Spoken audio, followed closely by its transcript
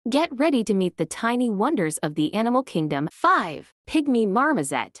Get ready to meet the tiny wonders of the animal kingdom. 5. Pygmy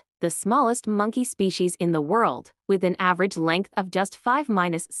Marmoset, the smallest monkey species in the world, with an average length of just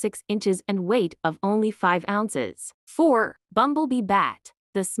 5–6 inches and weight of only 5 ounces. 4. Bumblebee Bat,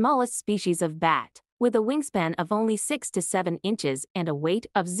 the smallest species of bat, with a wingspan of only 6 to 7 inches and a weight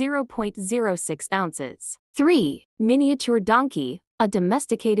of 0.06 ounces. 3. Miniature donkey, a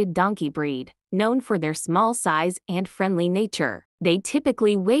domesticated donkey breed, known for their small size and friendly nature. They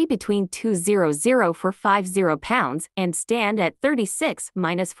typically weigh between 200–50 pounds and stand at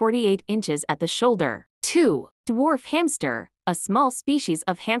 36–48 inches at the shoulder. 2. Dwarf Hamster, a small species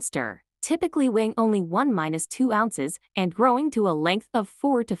of hamster, typically weighing only 1–2 ounces and growing to a length of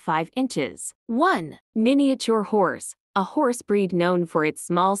 4 to 5 inches. 1. Miniature horse, a horse breed known for its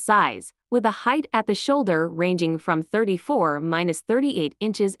small size, with a height at the shoulder ranging from 34–38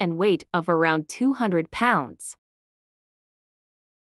 inches and weight of around 200 pounds.